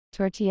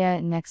Tortilla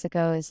in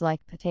Mexico is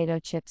like potato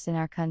chips in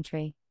our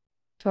country.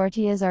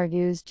 Tortillas are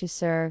used to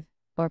serve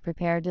or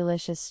prepare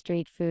delicious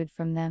street food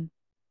from them.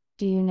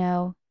 Do you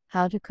know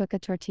how to cook a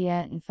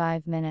tortilla in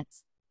 5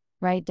 minutes?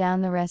 Write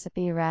down the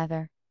recipe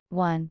rather.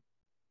 1.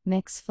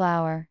 Mix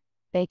flour,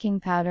 baking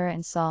powder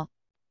and salt.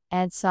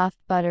 Add soft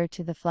butter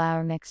to the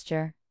flour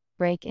mixture.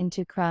 Break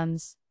into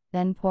crumbs,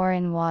 then pour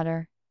in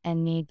water,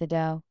 and knead the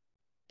dough.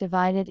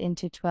 Divide it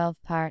into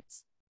 12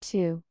 parts.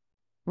 2.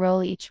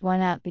 Roll each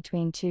one out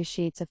between 2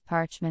 sheets of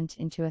parchment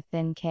into a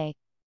thin cake.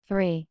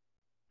 3.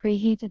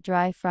 Preheat a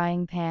dry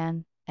frying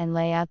pan, and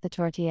lay out the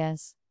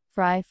tortillas.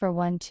 Fry for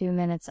 1-2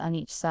 minutes on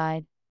each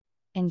side.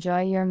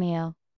 Enjoy your meal.